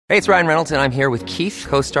Hey, it's Ryan Reynolds, and I'm here with Keith,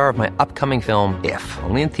 co-star of my upcoming film, If,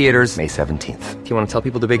 only in theaters May 17th. Do you want to tell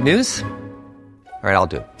people the big news? All right, I'll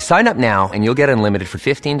do it. Sign up now and you'll get unlimited for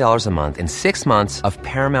 $15 a month and 6 months of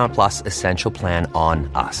Paramount Plus Essential Plan on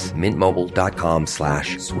us.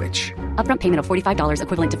 MintMobile.com/switch. Upfront payment of $45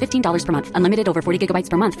 equivalent to $15 per month. Unlimited over 40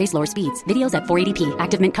 gigabytes per month. Face lower speeds. Videos at 480p.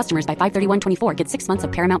 Active Mint customers by 531.24 get 6 months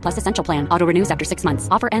of Paramount Plus Essential Plan. Auto renews after 6 months.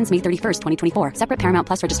 Offer ends May 31st, 2024. Separate Paramount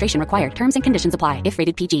Plus registration required. Terms and conditions apply if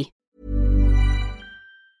rated PG.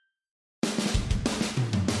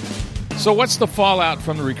 So what's the fallout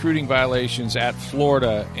from the recruiting violations at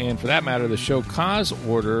Florida, and for that matter, the show cause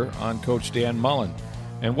order on Coach Dan Mullen?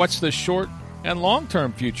 And what's the short and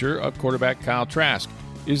long-term future of quarterback Kyle Trask?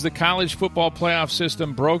 Is the college football playoff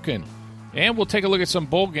system broken? And we'll take a look at some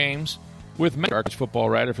bowl games with Matt, our football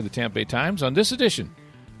writer for the Tampa Bay Times, on this edition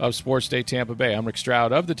of Sports Day Tampa Bay. I'm Rick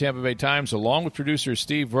Stroud of the Tampa Bay Times, along with producer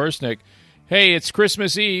Steve Versnick. Hey, it's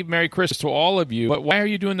Christmas Eve. Merry Christmas to all of you. But why are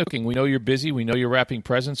you doing the cooking? We know you're busy. We know you're wrapping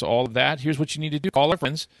presents, all of that. Here's what you need to do. Call our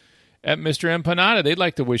friends at Mr. Empanada. They'd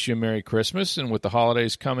like to wish you a Merry Christmas. And with the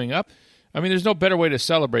holidays coming up, I mean, there's no better way to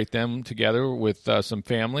celebrate them together with some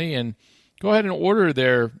family. And go ahead and order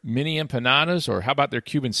their mini empanadas, or how about their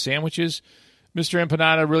Cuban sandwiches? Mr.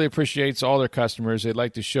 Empanada really appreciates all their customers. They'd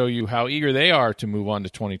like to show you how eager they are to move on to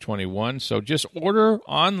 2021. So just order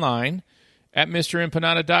online at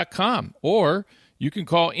MrEmpanada.com, or you can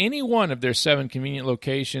call any one of their 7 convenient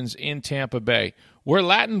locations in Tampa Bay. Where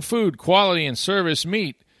Latin food, quality, and service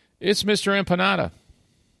meet, it's Mr. Empanada.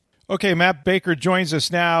 Okay, Matt Baker joins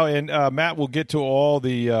us now, and Matt, will get to all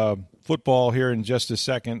the football here in just a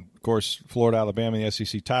second. Of course, Florida, Alabama, the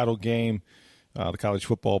SEC title game, the college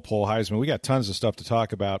football poll, Heisman. We got tons of stuff to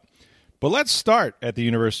talk about. But let's start at the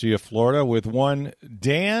University of Florida with one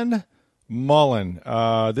Dan Mullen.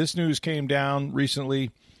 This news came down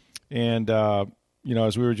recently, and,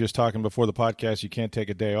 as we were just talking before the podcast, you can't take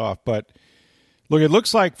a day off. But, look, it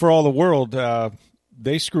looks like for all the world,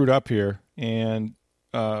 they screwed up here and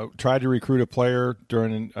tried to recruit a player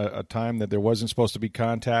during a time that there wasn't supposed to be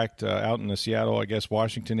contact out in the Seattle, I guess,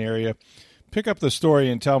 Washington area. Pick up the story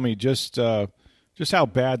and tell me just how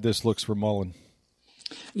bad this looks for Mullen.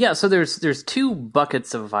 Yeah, so there's 2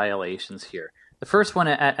 buckets of violations here. The first one,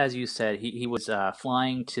 as you said, he was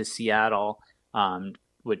flying to Seattle,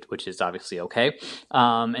 which is obviously okay.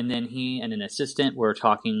 And then he and an assistant were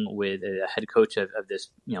talking with a head coach of this,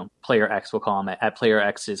 Player X, we'll call him, at Player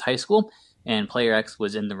X's high school. And Player X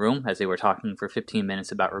was in the room as they were talking for 15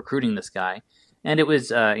 minutes about recruiting this guy. And it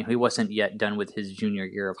was, he wasn't yet done with his junior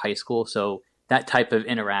year of high school, so that type of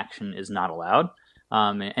interaction is not allowed.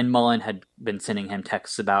 And Mullen had been sending him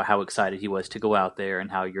texts about how excited he was to go out there and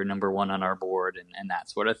how you're number 1 on our board and that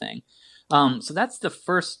sort of thing. So that's the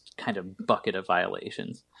first kind of bucket of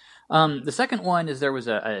violations. The second one is there was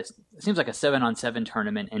it seems like a 7-on-7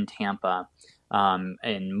 tournament in Tampa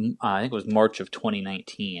in I think it was March of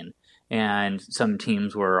 2019. And some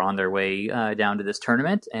teams were on their way down to this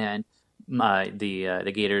tournament, and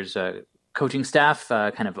the Gators coaching staff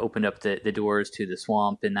kind of opened up the doors to the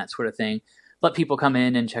swamp and that sort of thing. Let people come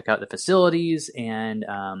in and check out the facilities, and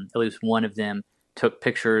at least one of them took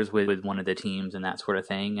pictures with one of the teams and that sort of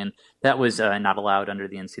thing. And that was not allowed under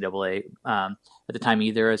the NCAA at the time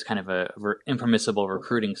either, as kind of impermissible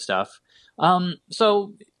recruiting stuff.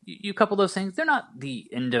 So you couple those things, they're not the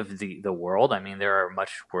end of the world. I mean, there are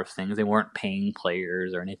much worse things. They weren't paying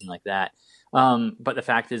players or anything like that. But the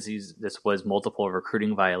fact is this was multiple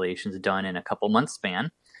recruiting violations done in a couple months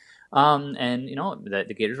span. And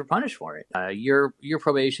the Gators were punished for it. Year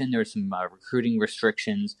probation. There's some recruiting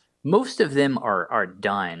restrictions. Most of them are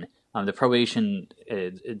done. The probation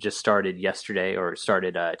it just started yesterday, or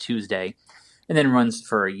started Tuesday, and then runs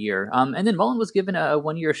for a year. And then Mullen was given a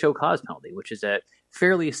 1-year show cause penalty, which is a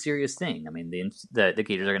fairly serious thing. I mean, the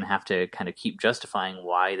Gators are going to have to kind of keep justifying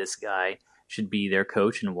why this guy should be their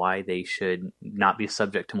coach and why they should not be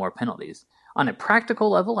subject to more penalties. On a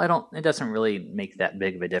practical level, it doesn't really make that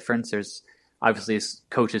big of a difference. There's obviously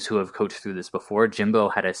coaches who have coached through this before. Jimbo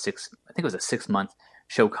had I think it was a 6-month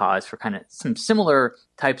show cause for kind of some similar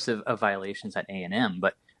types of violations at A&M,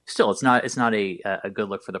 but still, it's not a good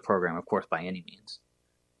look for the program, of course, by any means.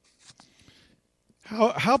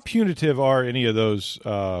 How punitive are any of those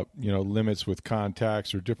limits with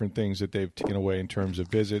contacts or different things that they've taken away in terms of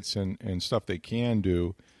visits and stuff they can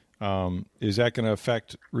do? Is that going to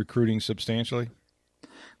affect recruiting substantially?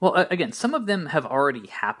 Well, again, some of them have already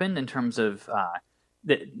happened in terms of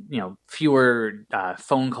fewer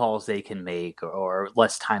phone calls they can make, or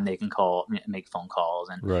less time they can make phone calls.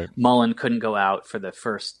 And right. Mullen couldn't go out for the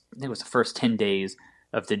first 10 days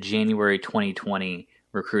of the January 2020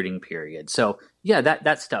 recruiting period. So yeah,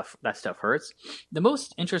 that stuff hurts. The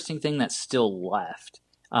most interesting thing that's still left,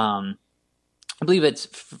 I believe it's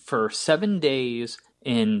for 7 days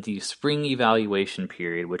in the spring evaluation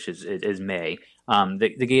period, which is May.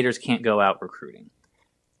 The Gators can't go out recruiting.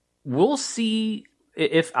 We'll see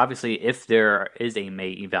if there is a May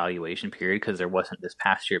evaluation period, because there wasn't this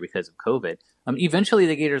past year because of COVID. Eventually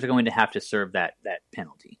the Gators are going to have to serve that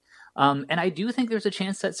penalty. And I do think there's a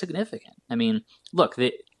chance that's significant. I mean, look,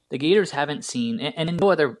 the Gators haven't seen, and no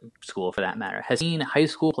other school for that matter, has seen high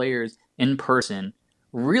school players in person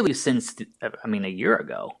really since, a year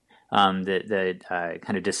ago. The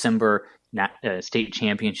kind of December state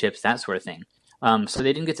championships, that sort of thing. So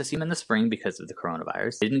they didn't get to see them in the spring because of the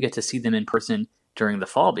coronavirus. They didn't get to see them in person during the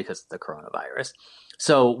fall because of the coronavirus.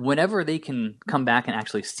 So whenever they can come back and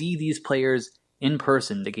actually see these players in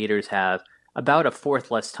person, the Gators have about a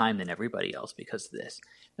fourth less time than everybody else because of this.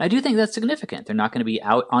 And I do think that's significant. They're not going to be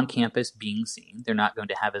out on campus being seen. They're not going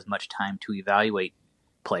to have as much time to evaluate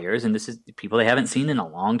players, and this is people they haven't seen in a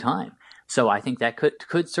long time. So I think that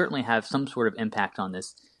could certainly have some sort of impact on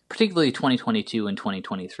this, particularly 2022 and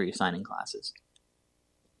 2023 signing classes.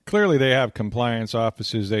 Clearly they have compliance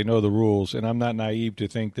officers. They know the rules, and I'm not naive to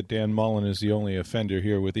think that Dan Mullen is the only offender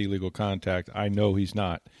here with illegal contact. I know he's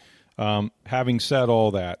not. Having said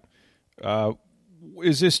all that,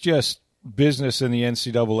 is this just business in the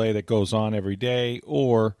NCAA that goes on every day,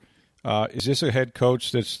 or is this a head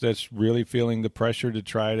coach that's really feeling the pressure to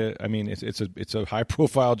try to? I mean, it's a high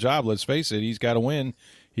profile job. Let's face it. He's got to win.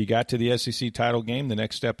 He got to the SEC title game. The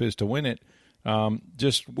next step is to win it.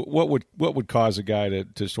 Just what would cause a guy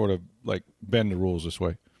to sort of like bend the rules this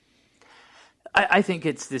way? I think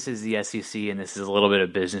this is the SEC, and this is a little bit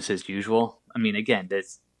of business as usual. I mean, again,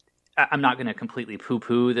 I'm not going to completely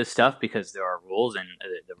poo-poo this stuff because there are rules, and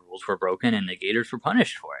the rules were broken, and the Gators were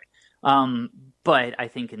punished for it. But I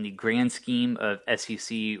think in the grand scheme of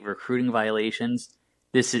SEC recruiting violations,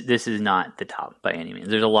 this is not the top by any means.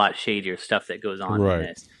 There's a lot shadier stuff that goes on in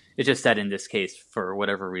this. It's just that in this case, for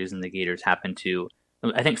whatever reason, the Gators happened to.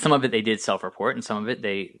 I think some of it they did self-report, and some of it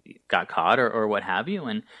they got caught or what have you,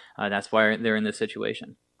 and that's why they're in this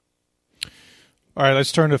situation. All right,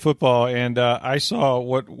 let's turn to football. And I saw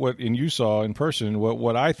and you saw in person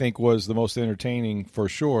what I think was the most entertaining for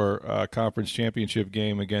sure conference championship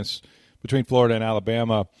game between Florida and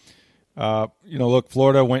Alabama. Look,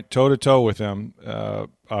 Florida went toe-to-toe with them.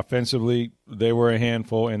 Offensively, they were a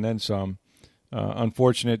handful and then some.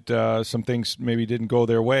 Unfortunate, some things maybe didn't go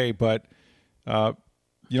their way. But,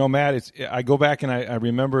 Matt, I go back and I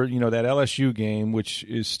remember, that LSU game, which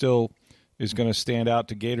is going to stand out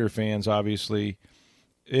to Gator fans, obviously.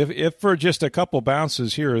 If for just a couple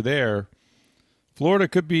bounces here or there, Florida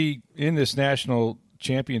could be in this national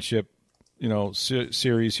championship,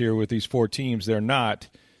 series here with these four teams. They're not.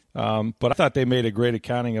 But I thought they made a great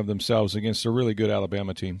accounting of themselves against a really good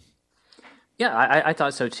Alabama team. Yeah, I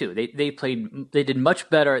thought so too. They did much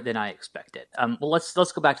better than I expected. Well, let's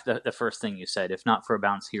go back to the first thing you said. If not for a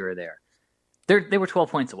bounce here or there, they were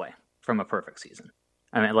 12 points away from a perfect season.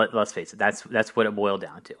 I mean, let's face it. That's what it boiled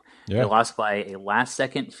down to. Yeah. They lost by a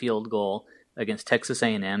last-second field goal against Texas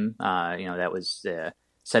A&M. That was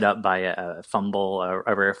set up by a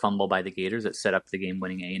rare fumble by the Gators that set up the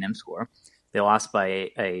game-winning A&M score. They lost by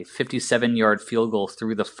a 57-yard field goal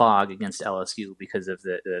through the fog against LSU because of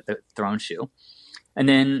the thrown shoe. And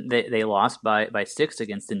then they lost by 6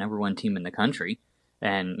 against the number one team in the country.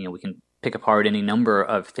 And, we can pick apart any number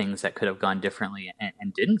of things that could have gone differently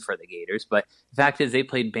and didn't for the Gators. But the fact is they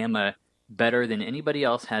played Bama better than anybody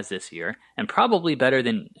else has this year, and probably better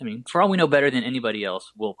than, for all we know, better than anybody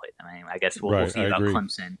else will play them. I guess we'll see about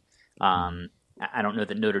Clemson. I don't know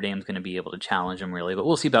that Notre Dame's going to be able to challenge them really, but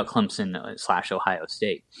we'll see about Clemson / Ohio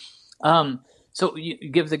State. So you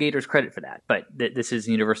give the Gators credit for that, but this is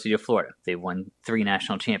the University of Florida. They won 3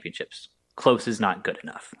 national championships. Close is not good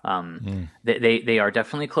enough. They are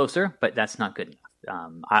definitely closer, but that's not good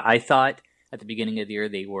enough. I thought at the beginning of the year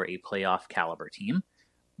they were a playoff caliber team.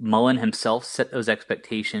 Mullen himself set those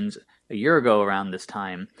expectations a year ago around this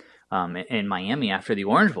time. In Miami after the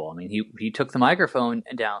Orange Bowl. He took the microphone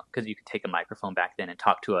down, because you could take a microphone back then and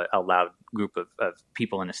talk to a loud group of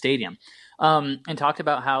people in a stadium, and talked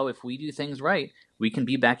about how if we do things right, we can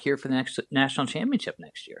be back here for the next national championship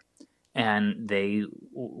next year. And they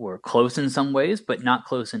were close in some ways, but not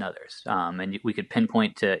close in others. And we could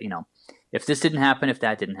pinpoint to, if this didn't happen, if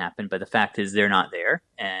that didn't happen. But the fact is they're not there,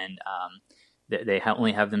 and they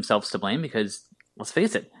only have themselves to blame because, let's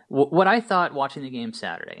face it, what I thought watching the game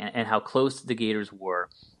Saturday and how close the Gators were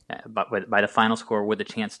by the final score with a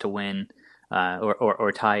chance to win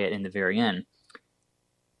or tie it in the very end,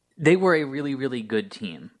 They were a really, really good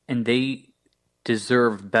team, and they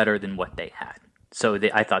deserved better than what they had. So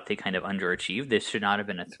I thought they kind of underachieved. This should not have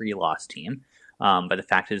been a 3-loss team, but the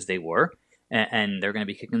fact is they were, and they're going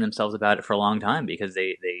to be kicking themselves about it for a long time because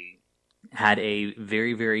they had a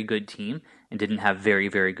very, very good team and didn't have very,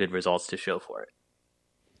 very good results to show for it.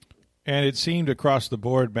 And it seemed across the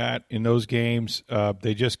board, Matt, in those games,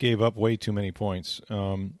 they just gave up way too many points.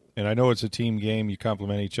 And I know it's a team game. You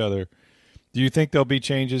complement each other. Do you think there'll be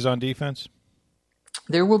changes on defense?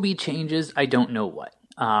 There will be changes. I don't know what.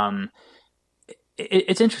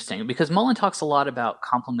 It's interesting because Mullen talks a lot about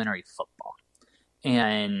complementary football.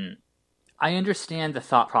 And I understand the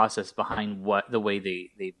thought process behind the way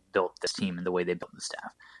they built this team and the way they built the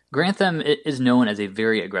staff. Grantham is known as a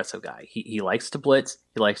very aggressive guy. He likes to blitz.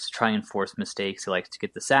 He likes to try and force mistakes. He likes to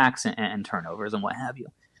get the sacks and turnovers and what have you.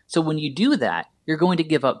 So when you do that, you're going to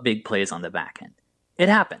give up big plays on the back end. It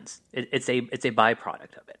happens. It's a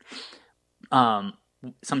byproduct of it.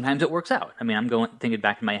 Sometimes it works out. I mean, I'm thinking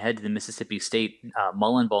back in my head to the Mississippi State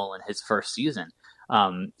Mullen Bowl in his first season.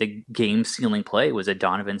 The game-sealing play was a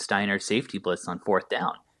Donovan Steiner safety blitz on 4th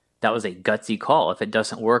down. That was a gutsy call. If it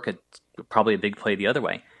doesn't work, it's probably a big play the other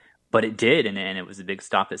way. But it did, and it was a big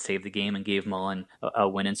stop that saved the game and gave Mullen a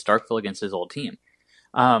win in Starkville against his old team.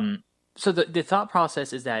 So the thought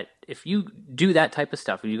process is that if you do that type of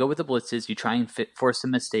stuff, when you go with the blitzes, you try and force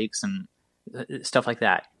some mistakes and stuff like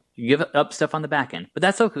that, you give up stuff on the back end. But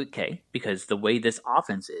that's okay, because the way this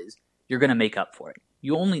offense is, you're going to make up for it.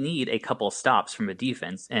 You only need a couple stops from a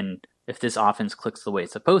defense, and if this offense clicks the way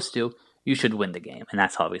it's supposed to, you should win the game, and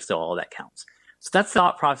that's obviously all that counts. So that's the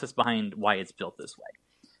thought process behind why it's built this way.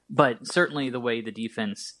 But certainly the way the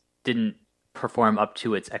defense didn't perform up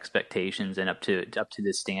to its expectations and up to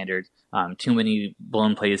the standard. Too many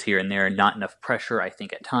blown plays here and there, not enough pressure, I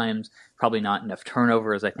think, at times. Probably not enough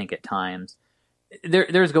turnovers, I think, at times.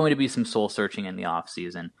 There's going to be some soul searching in the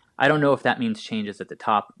offseason. I don't know if that means changes at the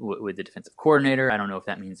top with the defensive coordinator. I don't know if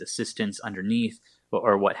that means assistants underneath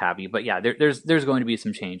or what have you. But yeah, there's going to be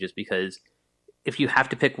some changes, because if you have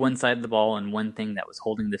to pick one side of the ball and one thing that was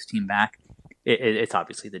holding this team back, it's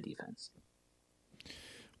obviously the defense.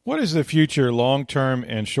 What is the future, long-term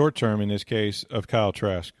and short-term in this case, of Kyle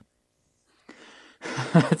Trask?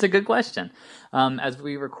 That's a good question. As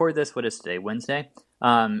we record this, what is today, Wednesday?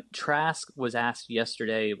 Trask was asked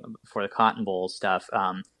yesterday for the Cotton Bowl stuff,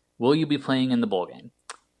 will you be playing in the bowl game?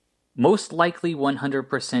 Most likely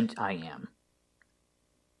 100% I am.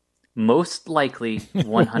 Most likely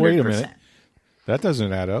 100%. Wait a minute. That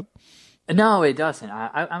doesn't add up. No, it doesn't.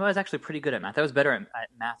 I was actually pretty good at math. I was better at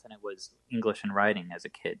math than I was English and writing as a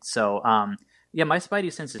kid. So, yeah, my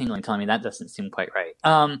spidey sense is tingling, telling me that doesn't seem quite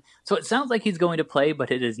right. So it sounds like he's going to play,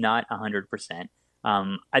 but it is not 100%.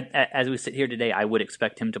 As we sit here today, I would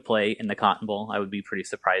expect him to play in the Cotton Bowl. I would be pretty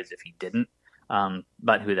surprised if he didn't,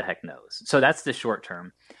 but who the heck knows? So that's the short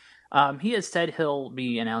term. He has said he'll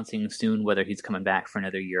be announcing soon whether he's coming back for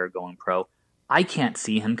another year or going pro. I can't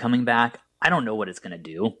see him coming back. I don't know what it's going to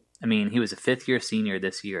do. I mean, he was a fifth-year senior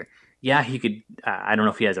this year. Yeah, he could I don't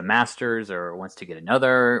know if he has a master's or wants to get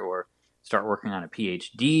another or start working on a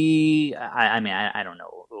PhD. I don't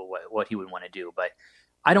know what he would want to do, but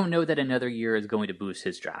I don't know that another year is going to boost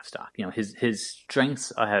his draft stock. You know, his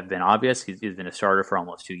strengths have been obvious. He's been a starter for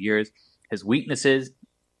almost 2 years. His weaknesses,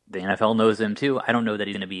 the NFL knows them too. I don't know that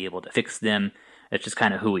he's going to be able to fix them. It's just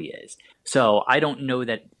kind of who he is. So I don't know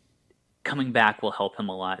that coming back will help him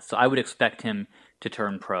a lot. So I would expect him to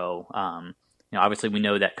turn pro. Obviously we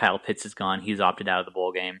know that Kyle Pitts is gone. He's opted out of the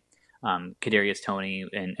bowl game. Kadarius Toney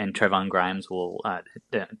and Trevon Grimes will,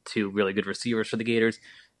 two really good receivers for the Gators.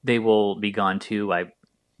 They will be gone too. I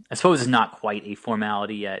suppose it's not quite a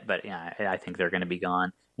formality yet, but yeah, I think they're going to be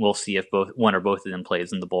gone. We'll see if one or both of them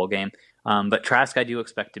plays in the bowl game. But Trask, I do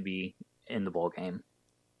expect to be in the bowl game.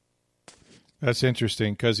 That's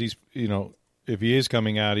interesting because he's, if he is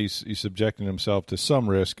coming out, he's subjecting himself to some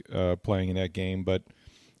risk playing in that game. But,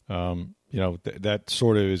 that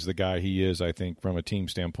sort of is the guy he is, I think, from a team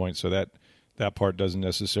standpoint. So that part doesn't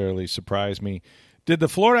necessarily surprise me. Did the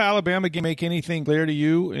Florida-Alabama game make anything clear to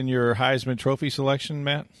you in your Heisman Trophy selection,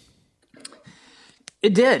 Matt?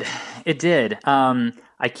 It did. It did.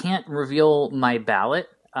 I can't reveal my ballot.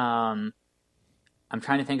 I'm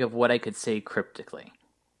trying to think of what I could say cryptically.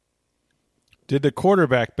 Did the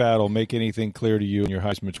quarterback battle make anything clear to you in your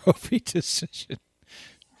Heisman Trophy decision?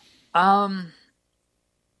 I'll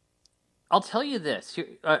tell you this,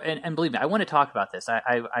 and believe me, I want to talk about this.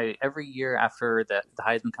 I every year after the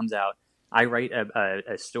Heisman comes out, I write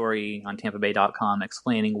a story on TampaBay.com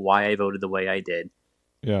explaining why I voted the way I did.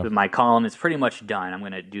 Yeah. My column is pretty much done. I'm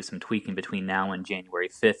going to do some tweaking between now and January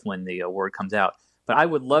 5th when the award comes out. But I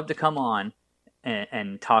would love to come on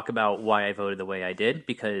and talk about why I voted the way I did,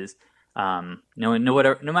 because no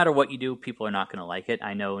matter what you do, people are not going to like it.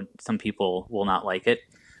 I know some people will not like it.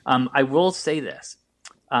 I will say this.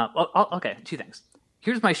 Okay, two things.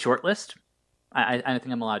 Here's my short list. I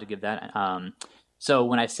think I'm allowed to give that. So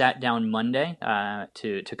when I sat down Monday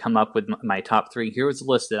to come up with my top three, here was the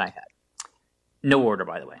list that I had. No order,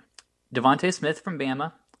 by the way. Devontae Smith from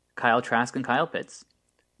Bama, Kyle Trask and Kyle Pitts,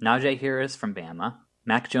 Najee Harris from Bama,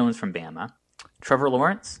 Mac Jones from Bama, Trevor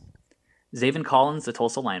Lawrence, Zaven Collins, the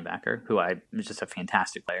Tulsa linebacker, who is just a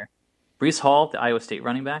fantastic player, Breece Hall, the Iowa State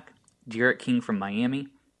running back, De'Aaron King from Miami,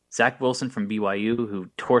 Zach Wilson from BYU, who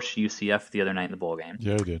torched UCF the other night in the bowl game.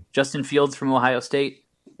 Yeah, he did. Justin Fields from Ohio State,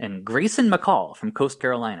 and Grayson McCall from Coast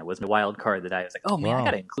Carolina was the wild card that I was like, oh man, wow. I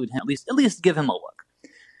got to include him, at least give him a look.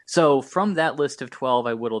 So from that list of 12,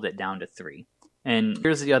 I whittled it down to 3. And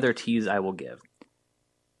here's the other tease I will give.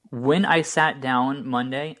 When I sat down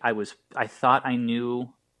Monday, I thought I knew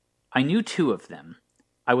 2 of them.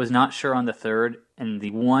 I was not sure on the third, and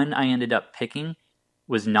the one I ended up picking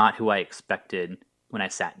was not who I expected when I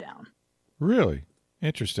sat down. Really?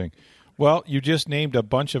 Interesting. Well, you just named a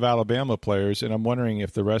bunch of Alabama players, and I'm wondering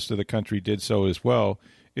if the rest of the country did so as well.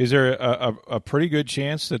 Is there a pretty good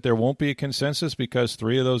chance that there won't be a consensus because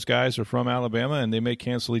 3 of those guys are from Alabama and they may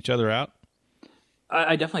cancel each other out?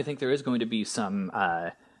 I definitely think there is going to be some,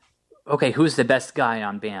 okay, who's the best guy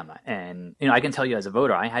on Bama? And, I can tell you as a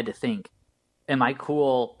voter, I had to think, am I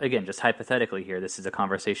cool, again, just hypothetically here, this is a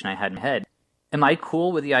conversation I had in my head, am I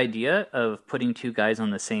cool with the idea of putting 2 guys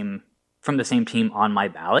from the same team on my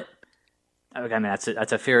ballot? I mean, that's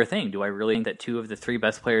a fair thing. Do I really think that 2 of the 3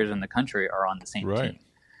 best players in the country are on the same team?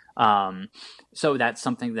 So that's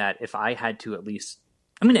something that if I had to at least,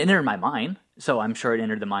 it entered my mind, so I'm sure it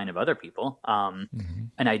entered the mind of other people.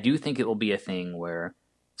 And I do think it will be a thing where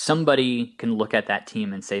somebody can look at that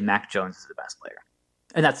team and say Mac Jones is the best player.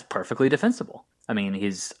 And that's perfectly defensible.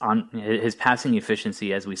 His passing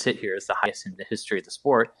efficiency as we sit here is the highest in the history of the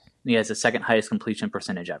sport, and he has the second highest completion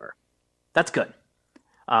percentage ever. That's good.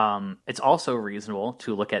 It's also reasonable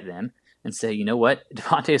to look at them and say, you know what,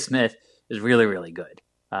 Devontae Smith is really, really good.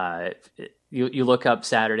 You look up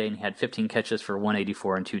Saturday and he had 15 catches for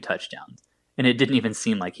 184 and 2 touchdowns, and it didn't even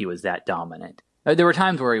seem like he was that dominant. There were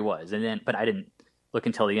times where he was, but I didn't look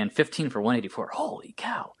until the end. 15 for 184, holy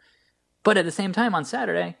cow! But at the same time, on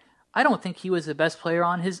Saturday, I don't think he was the best player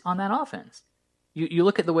on that offense. You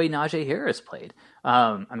look at the way Najee Harris played.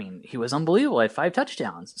 He was unbelievable at 5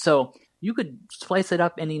 touchdowns. So you could slice it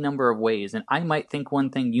up any number of ways, and I might think one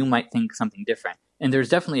thing, you might think something different. And there's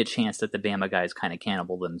definitely a chance that the Bama guys kind of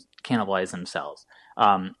cannibalize themselves.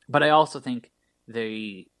 But I also think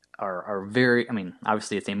they are very,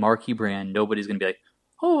 obviously it's a marquee brand. Nobody's going to be like,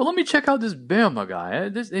 oh, let me check out this Bama guy.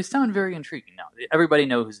 They sound very intriguing. No, everybody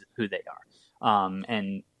knows who they are.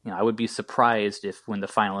 And I would be surprised if when the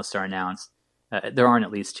finalists are announced, there aren't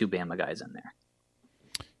at least 2 Bama guys in there.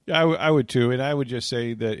 Yeah, I would too, and I would just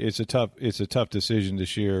say that it's a tough decision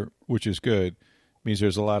this year, which is good. It means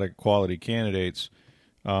there's a lot of quality candidates.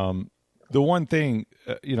 The one thing,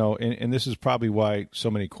 and this is probably why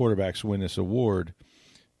so many quarterbacks win this award,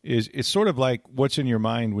 is it's sort of like what's in your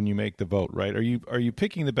mind when you make the vote, right? Are you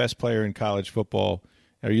picking the best player in college football?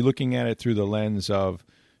 Are you looking at it through the lens of,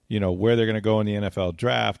 where they're going to go in the NFL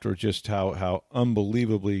draft, or just how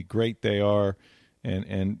unbelievably great they are?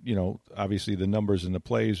 And obviously the numbers and the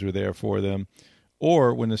plays are there for them.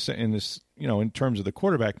 Or when in terms of the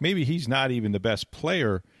quarterback, maybe he's not even the best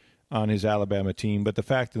player on his Alabama team, but the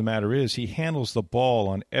fact of the matter is he handles the ball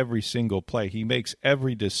on every single play. He makes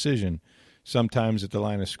every decision sometimes at the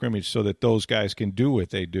line of scrimmage so that those guys can do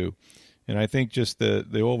what they do. And I think just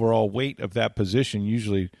the overall weight of that position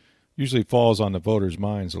usually falls on the voters'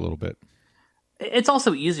 minds a little bit. It's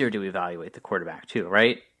also easier to evaluate the quarterback too,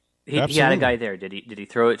 right? He had a guy there. Did he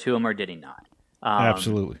throw it to him or did he not?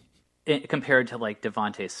 Absolutely. Compared to like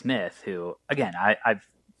Devontae Smith, who again I've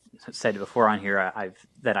said before on here,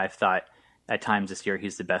 I've thought at times this year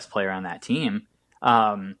he's the best player on that team.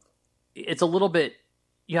 It's a little bit,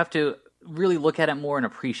 you have to really look at it more and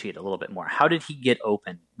appreciate it a little bit more. How did he get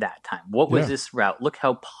open that time? What was this route? Look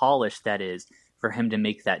how polished that is for him to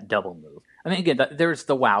make that double move. Again, there's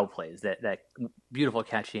the wow plays, that beautiful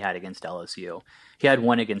catch he had against LSU. He had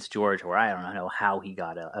one against Georgia where I don't know how he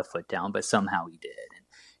got a foot down, but somehow he did.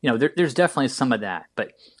 And, there's definitely some of that,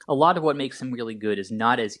 but a lot of what makes him really good is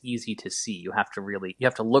not as easy to see. You have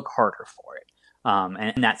to look harder for it.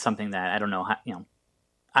 And that's something that I don't know how,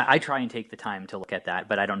 I try and take the time to look at that,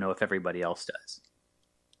 but I don't know if everybody else does.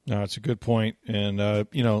 No, it's a good point. And,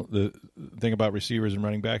 the thing about receivers and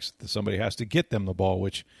running backs, somebody has to get them the ball,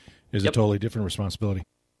 which is a totally different responsibility.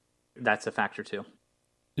 That's a factor too.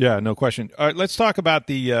 Yeah, no question. All right, let's talk about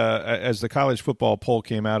the as the college football poll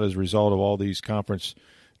came out as a result of all these conference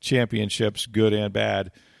championships, good and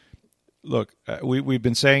bad. Look, we've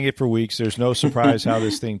been saying it for weeks. There's no surprise how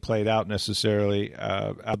this thing played out necessarily.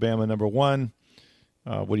 Alabama number 1.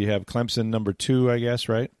 What do you have? Clemson number 2, I guess,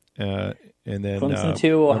 right? And then Clemson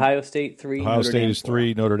 2, Ohio State 3. Ohio State is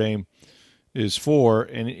 3. Notre Dame is 4.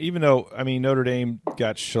 And even though, I mean, Notre Dame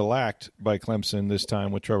got shellacked by Clemson this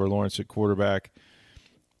time with Trevor Lawrence at quarterback,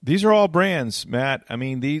 these are all brands, Matt. I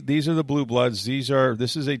mean, these are the Blue Bloods. This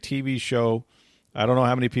is a TV show. I don't know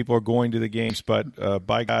how many people are going to the games, but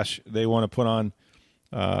by gosh, they want to put on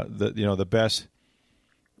the best,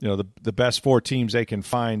 the best 4 teams they can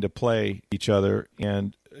find to play each other.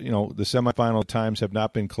 And the semifinal times have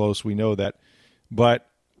not been close. We know that, but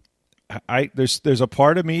there's a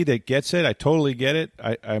part of me that gets it. I totally get it.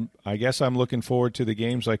 I guess I'm looking forward to the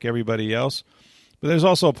games like everybody else, but there's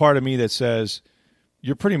also a part of me that says,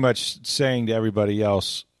 you're pretty much saying to everybody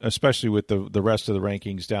else, especially with the rest of the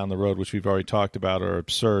rankings down the road, which we've already talked about, are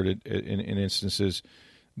absurd in instances,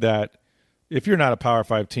 that if you're not a Power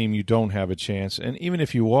 5 team, you don't have a chance. And even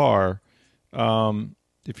if you are,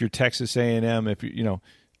 if you're Texas A&M, if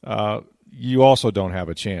you also don't have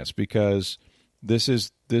a chance, because this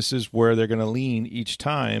is where they're going to lean each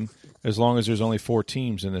time, as long as there's only 4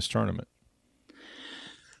 teams in this tournament.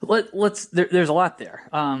 There's a lot there.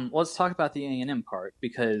 Let's talk about the A&M part,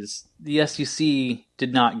 because the SEC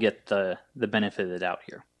did not get the benefit of the doubt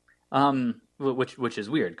here, which is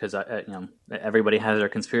weird, because everybody has their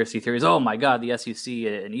conspiracy theories. Oh my God, the SEC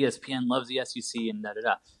and ESPN loves the SEC and da da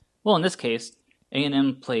da. Well, in this case,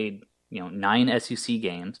 A&M played 9 SEC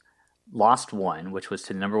games, lost 1, which was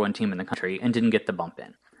to the number 1 team in the country, and didn't get the bump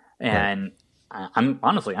in. And I'm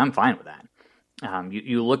fine with that.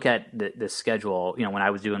 You look at the schedule, when I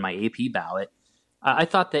was doing my AP ballot, I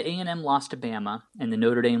thought the A&M lost to Bama and the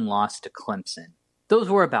Notre Dame lost to Clemson. Those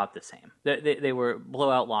were about the same. They were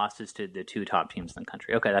blowout losses to the 2 top teams in the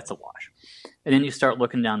country. Okay, that's a wash. And then you start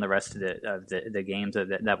looking down the rest of the games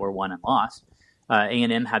that were won and lost.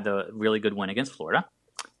 A&M had the really good win against Florida.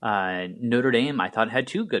 Notre Dame, I thought, had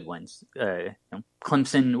 2 good wins.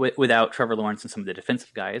 Clemson without Trevor Lawrence and some of the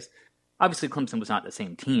defensive guys. Obviously, Clemson was not the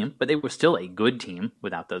same team, but they were still a good team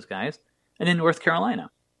without those guys. And then North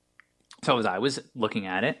Carolina. So as I was looking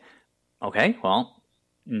at it, okay, well,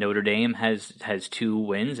 Notre Dame has 2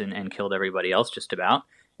 wins and killed everybody else just about.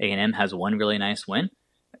 A&M has 1 really nice win.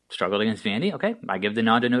 Struggled against Vandy. Okay, I give the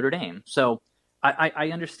nod to Notre Dame. So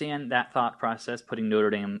I understand that thought process, putting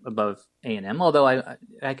Notre Dame above A&M, although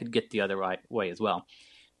I could get the other way as well.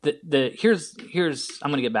 Here's I'm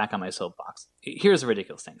going to get back on my soapbox. Here's a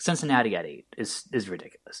ridiculous thing. Cincinnati at 8 is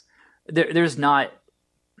ridiculous.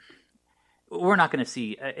 We're not going to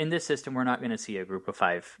see in this system. We're not going to see a group of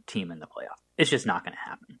 5 team in the playoff. It's just not going to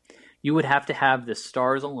happen. You would have to have the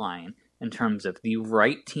stars align in terms of the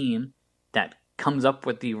right team that comes up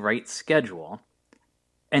with the right schedule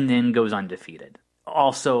and then goes undefeated.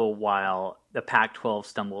 Also, while the Pac-12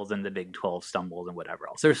 stumbles and the Big 12 stumbles and whatever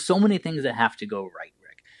else. There's so many things that have to go right,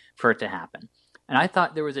 Rick, for it to happen. And I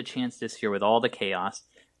thought there was a chance this year with all the chaos.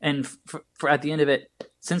 And for at the end of it,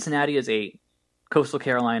 Cincinnati is 8, Coastal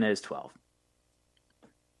Carolina is 12.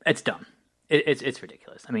 It's dumb. It's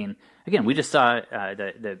ridiculous. I mean, again, we just saw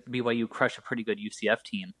the BYU crush a pretty good UCF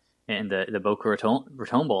team in the Boca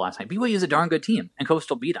Raton Bowl last night. BYU is a darn good team, and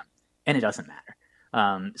Coastal beat them, and it doesn't matter.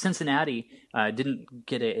 Cincinnati didn't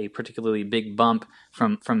get a particularly big bump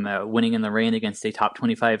from winning in the rain against a top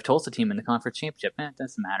 25 Tulsa team in the conference championship. It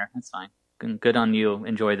doesn't matter. That's fine. Good on you.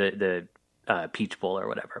 Enjoy the Peach Bowl or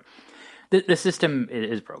whatever. The system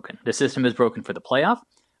is broken. The system is broken for the playoff.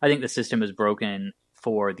 I think the system is broken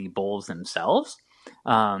for the bowls themselves.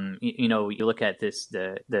 You look at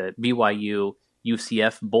the BYU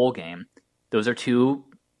UCF bowl game. Those are 2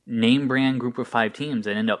 name brand group of 5 teams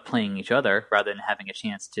that end up playing each other rather than having a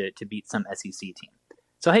chance to beat some SEC team.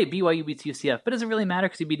 So, hey, BYU beats UCF, but does it really matter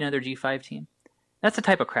because you beat another G5 team? That's the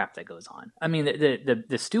type of crap that goes on. I mean,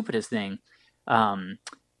 the stupidest thing,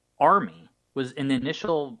 Army was in the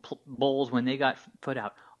initial bowls when they got put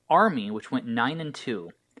out. Army, which went 9-2,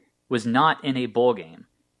 was not in a bowl game,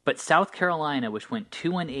 but South Carolina, which went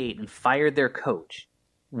 2-8 and fired their coach,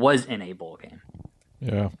 was in a bowl game.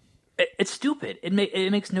 Yeah. It's stupid. It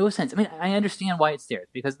makes no sense. I mean, I understand why it's there.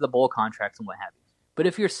 It's because of the bowl contracts and what have you. But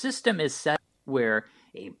if your system is set where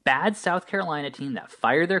a bad South Carolina team that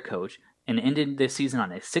fired their coach and ended the season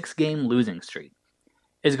on a 6-game losing streak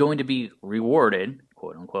is going to be rewarded,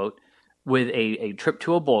 quote unquote, with a trip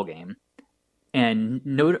to a bowl game, and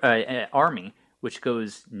Army, which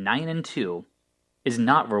goes 9-2, is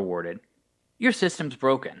not rewarded, your system's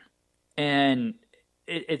broken. And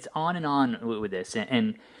it's on and on with this.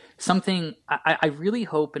 And something I really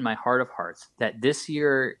hope in my heart of hearts that this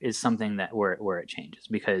year is something that where it changes,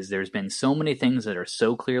 because there's been so many things that are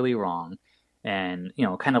so clearly wrong. And,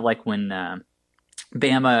 kind of like when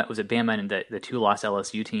Bama and the two-loss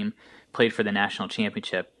LSU team played for the national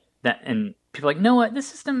championship, and people are like, no, what, this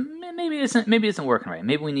system maybe isn't working right.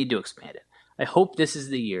 Maybe we need to expand it. I hope this is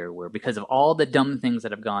the year where, because of all the dumb things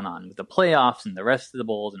that have gone on with the playoffs and the rest of the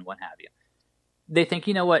bowls and what have you, they think,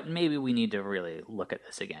 you know what, maybe we need to really look at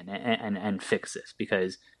this again and fix this,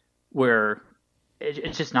 because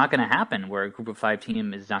it's just not going to happen where a group of 5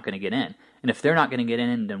 team is not going to get in. And if they're not going to get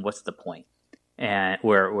in, then what's the point? And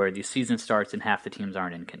where the season starts and half the teams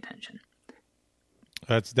aren't in contention.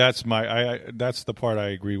 That's the part I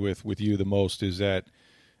agree with you the most, is that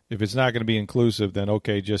if it's not going to be inclusive, then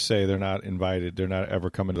okay, just say they're not invited. They're not ever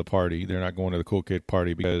coming to the party. They're not going to the cool kid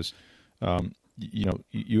party, because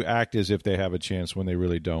you act as if they have a chance when they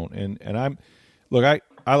really don't. And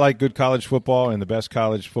I like good college football, and the best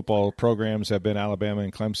college football programs have been Alabama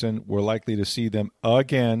and Clemson. We're likely to see them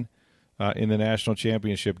again in the national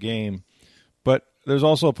championship game. But there's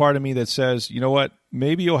also a part of me that says, you know what,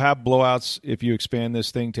 maybe you'll have blowouts if you expand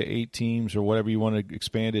this thing to 8 teams or whatever you want to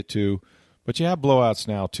expand it to. But you have blowouts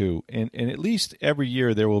now too. And at least every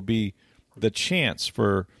year there will be the chance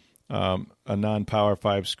for a non-Power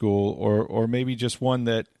 5 school, or maybe just one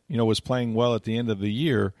that was playing well at the end of the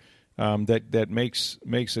year, that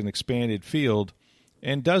makes an expanded field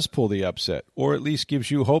and does pull the upset, or at least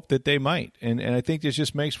gives you hope that they might. And I think this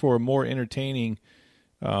just makes for a more entertaining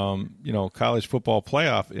college football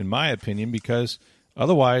playoff, in my opinion, because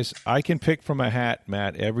otherwise I can pick from a hat,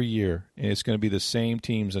 Matt, every year, and it's going to be the same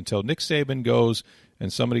teams until Nick Saban goes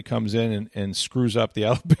and somebody comes in and screws up the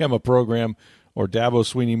Alabama program, or Dabo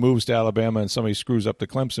Swinney moves to Alabama and somebody screws up the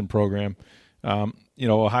Clemson program.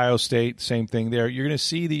 Ohio State, same thing there. You're going to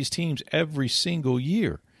see these teams every single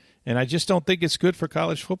year, and I just don't think it's good for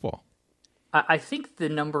college football. I think the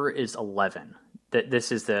number is 11.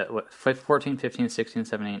 This is the 14, 15, 16,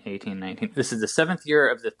 17, 18, 19. This is the 7th year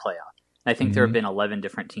of the playoff. I think there have been 11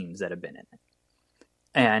 different teams that have been in it.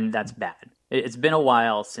 And that's bad. It's been a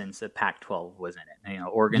while since the Pac-12 was in it.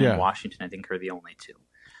 Oregon and Washington, I think, are the only 2.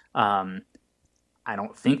 I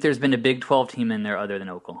don't think there's been a Big 12 team in there other than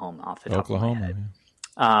Oklahoma, off the top of my head.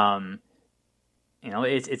 Yeah.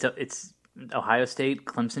 It's Ohio State,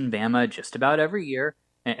 Clemson, Bama just about every year,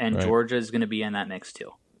 and Right. Georgia is going to be in that mix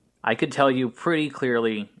too. I could tell you pretty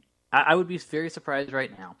clearly, I would be very surprised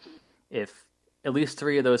right now if at least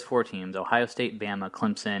 3 of those 4 teams, Ohio State, Bama,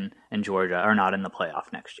 Clemson, and Georgia, are not in the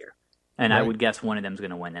playoff next year. And I would guess one of them is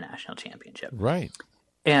going to win the national championship. Right.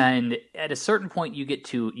 And at a certain point, you get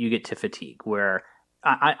to fatigue, where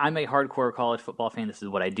I'm a hardcore college football fan. This is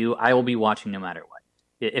what I do. I will be watching no matter what.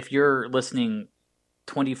 If you're listening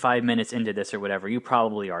 25 minutes into this or whatever, you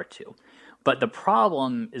probably are too. But the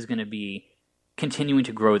problem is going to be continuing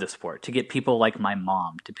to grow the sport, to get people like my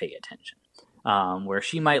mom to pay attention. Where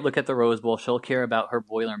she might look at the Rose Bowl, she'll care about her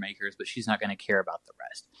Boilermakers, but she's not going to care about the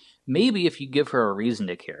rest. Maybe if you give her a reason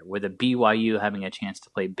to care, with a BYU having a chance to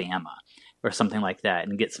play Bama or something like that,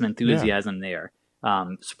 and get some enthusiasm there,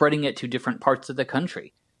 spreading it to different parts of the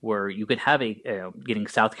country, where you could have getting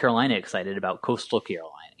South Carolina excited about Coastal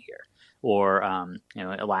Carolina here, or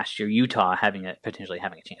last year Utah potentially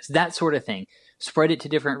having a chance, that sort of thing. Spread it to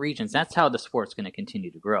different regions. That's how the sport's going to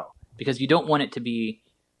continue to grow, because you don't want it to be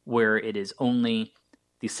where it is only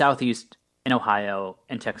the Southeast and Ohio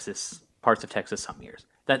and Texas, parts of Texas some years.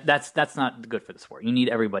 That's not good for the sport. You need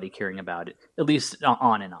everybody caring about it, at least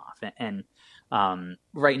on and off. And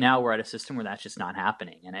right now we're at a system where that's just not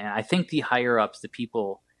happening. And I think the higher ups, the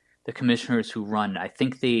people, the commissioners who run, I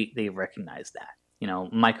think they recognize that.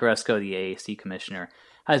 Mike Resco, the AAC commissioner,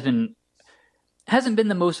 hasn't been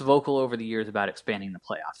the most vocal over the years about expanding the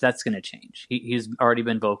playoffs. That's going to change. He's already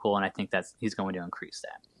been vocal, and I think he's going to increase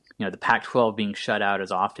that. The Pac-12 being shut out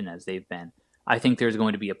as often as they've been, I think there's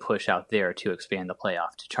going to be a push out there to expand the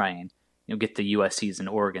playoff, to try and get the USCs and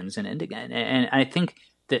Oregons and again. And I think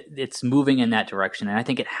that it's moving in that direction, and I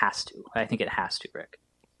think it has to. Rick.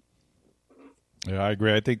 Yeah, I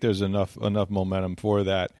agree. I think there's enough momentum for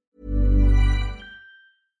that.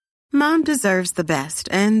 Mom deserves the best,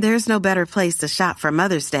 and there's no better place to shop for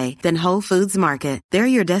Mother's Day than Whole Foods Market. They're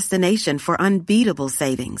your destination for unbeatable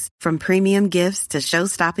savings, from premium gifts to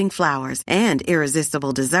show-stopping flowers and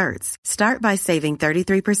irresistible desserts. Start by saving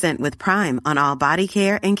 33% with Prime on all body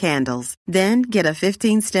care and candles. Then get a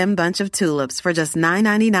 15-stem bunch of tulips for just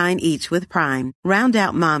 $9.99 each with Prime. Round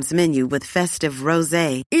out Mom's menu with festive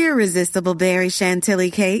rosé, irresistible berry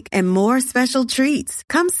chantilly cake, and more special treats.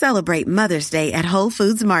 Come celebrate Mother's Day at Whole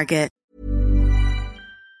Foods Market.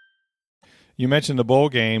 You mentioned the bowl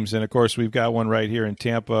games, and, of course, we've got one right here in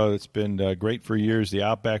Tampa that's been great for years, the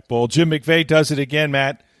Outback Bowl. Jim McVay does it again,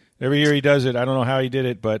 Matt. Every year he does it. I don't know how he did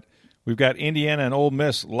it, but we've got Indiana and Ole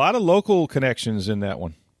Miss. A lot of local connections in that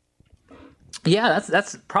one. Yeah,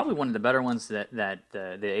 that's probably one of the better ones that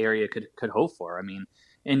the area could hope for. I mean,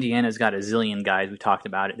 Indiana's got a zillion guys. We talked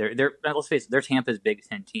about it. They're let's face it, they're Tampa's Big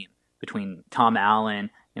Ten team. Between Tom Allen,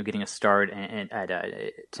 getting a start at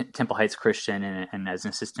Temple Heights Christian and as an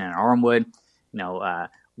assistant at Armwood,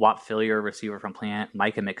 Wap Fillier, receiver from Plant,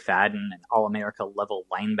 Micah McFadden, an All-America level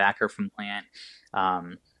linebacker from Plant.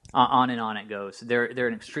 On and on it goes. They're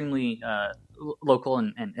an extremely local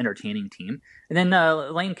and entertaining team. And then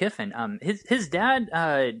Lane Kiffin, his dad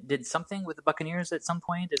did something with the Buccaneers at some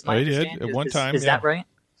point. Is my understanding. He did at one time. Is that right?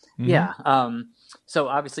 Mm-hmm. Yeah. So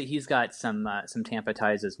obviously he's got some Tampa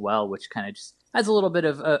ties as well, which kind of just adds a little bit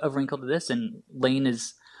of wrinkle to this. And Lane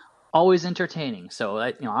is always entertaining. So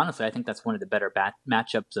honestly, I think that's one of the better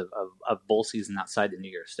matchups of bowl season outside the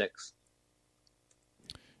New Year's Six.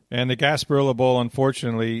 And the Gasparilla Bowl,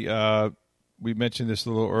 unfortunately, we mentioned this a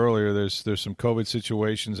little earlier. There's some COVID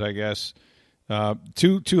situations, I guess.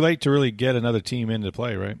 Too late to really get another team into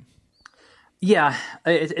play, right? Yeah,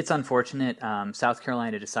 it's unfortunate. South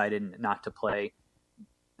Carolina decided not to play.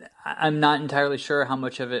 I'm not entirely sure how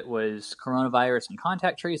much of it was coronavirus and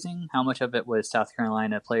contact tracing, how much of it was South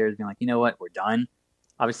Carolina players being like, you know what, we're done.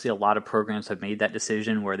 Obviously, a lot of programs have made that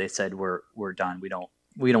decision where they said we're done. We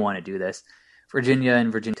don't want to do this. Virginia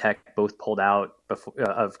and Virginia Tech both pulled out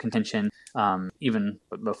of contention even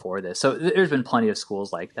before this. So there's been plenty of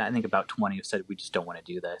schools like that. I think about 20 have said we just don't want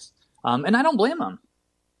to do this. And I don't blame them.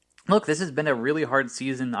 Look, this has been a really hard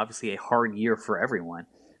season, obviously a hard year for everyone.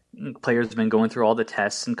 Players have been going through all the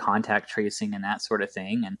tests and contact tracing and that sort of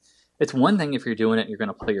thing. And it's one thing if you're doing it and you're going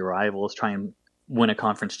to play your rivals, try and win a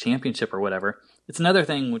conference championship or whatever. It's another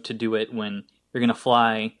thing to do it when you're going to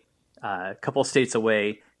fly a couple states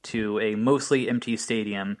away to a mostly empty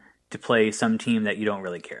stadium to play some team that you don't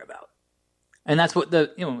really care about. And that's what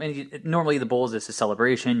normally the bowls is a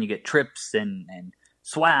celebration. You get trips and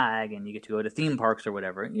swag and you get to go to theme parks or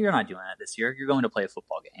whatever. You're not doing that this year. You're going to play a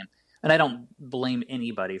football game. And I don't blame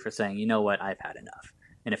anybody for saying, you know what, I've had enough.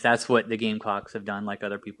 And if that's what the Gamecocks have done, like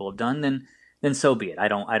other people have done, then so be it. I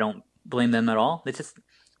don't blame them at all. It's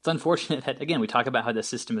unfortunate that, again, we talk about how the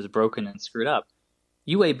system is broken and screwed up.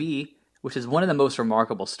 UAB, which is one of the most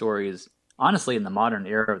remarkable stories, honestly, in the modern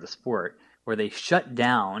era of the sport, where they shut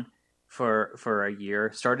down for a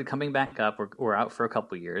year, started coming back up, or out for a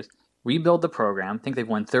couple of years, rebuild the program. I think they've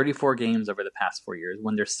won 34 games over the past 4 years,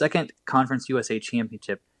 won their second Conference USA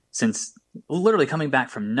championship since literally coming back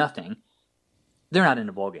from nothing. They're not in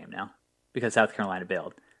a bowl game now because South Carolina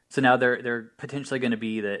bailed. So now they're potentially going to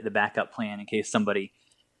be the backup plan in case somebody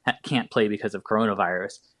can't play because of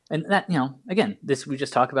coronavirus. And that, again, we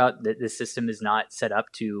just talk about that this system is not set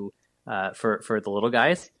up to for the little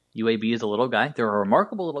guys. UAB is a little guy. They're a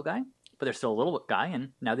remarkable little guy, but they're still a little guy, and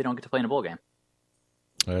now they don't get to play in a bowl game.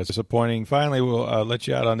 That's disappointing. Finally, we'll let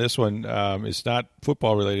you out on this one. It's not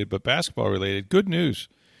football related, but basketball related. Good news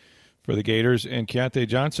for the Gators, and Keontae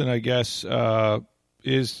Johnson, I guess,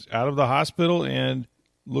 is out of the hospital and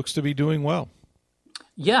looks to be doing well.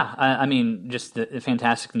 Yeah, I mean, just the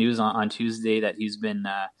fantastic news on Tuesday that he's been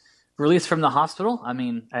released from the hospital. I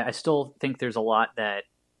mean, I still think there's a lot that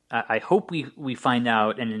I hope we find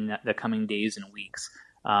out in the coming days and weeks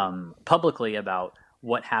publicly about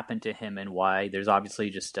what happened to him and why. There's obviously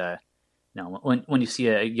just when you see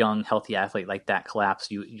a young, healthy athlete like that collapse,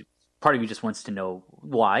 you part of you just wants to know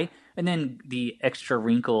why. And then the extra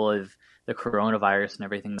wrinkle of the coronavirus and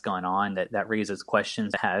everything that's going on that raises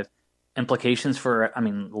questions that have implications for,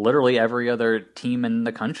 literally every other team in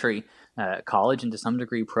the country, college and to some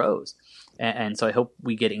degree pros. And so I hope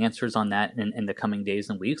we get answers on that in the coming days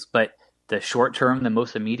and weeks. But the short term, the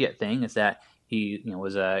most immediate thing is that he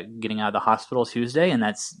was getting out of the hospital Tuesday, and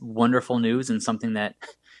that's wonderful news and something that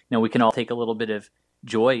we can all take a little bit of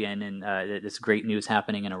joy in, and this great news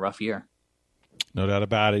happening in a rough year. No doubt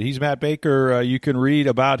about it. He's Matt Baker. You can read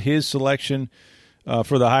about his selection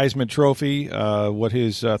for the Heisman Trophy, what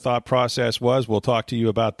his thought process was. We'll talk to you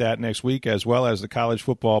about that next week, as well as the college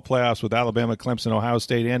football playoffs with Alabama, Clemson, Ohio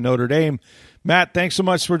State, and Notre Dame. Matt, thanks so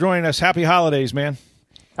much for joining us. Happy holidays, man.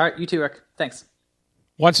 All right, you too, Rick. Thanks.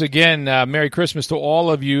 Once again, Merry Christmas to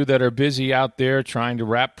all of you that are busy out there trying to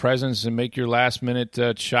wrap presents and make your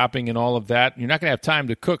last-minute shopping and all of that. You're not going to have time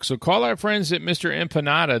to cook, so call our friends at Mr.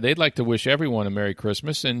 Empanada. They'd like to wish everyone a Merry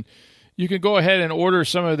Christmas, and you can go ahead and order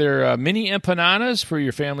some of their mini empanadas for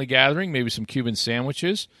your family gathering, maybe some Cuban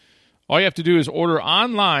sandwiches. All you have to do is order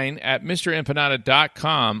online at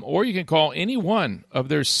MrEmpanada.com, or you can call any one of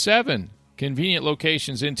their 7 convenient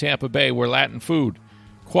locations in Tampa Bay where Latin food,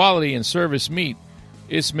 quality, and service meet.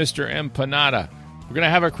 It's Mr. Empanada. We're going to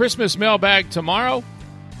have a Christmas mailbag tomorrow.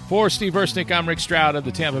 For Steve Versnick, I'm Rick Stroud of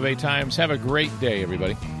the Tampa Bay Times. Have a great day,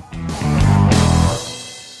 everybody.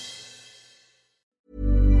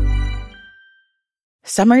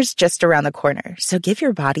 Summer's just around the corner, so give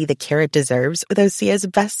your body the care it deserves with Osea's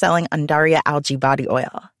best-selling Undaria Algae Body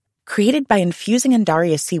Oil. Created by infusing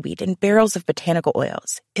Undaria seaweed in barrels of botanical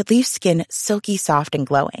oils, it leaves skin silky soft and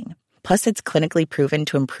glowing. Plus, it's clinically proven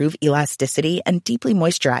to improve elasticity and deeply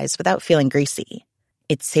moisturize without feeling greasy.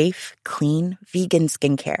 It's safe, clean, vegan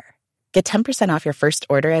skincare. Get 10% off your first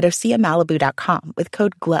order at OseaMalibu.com with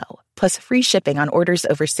code GLOW, plus free shipping on orders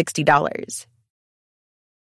over $60.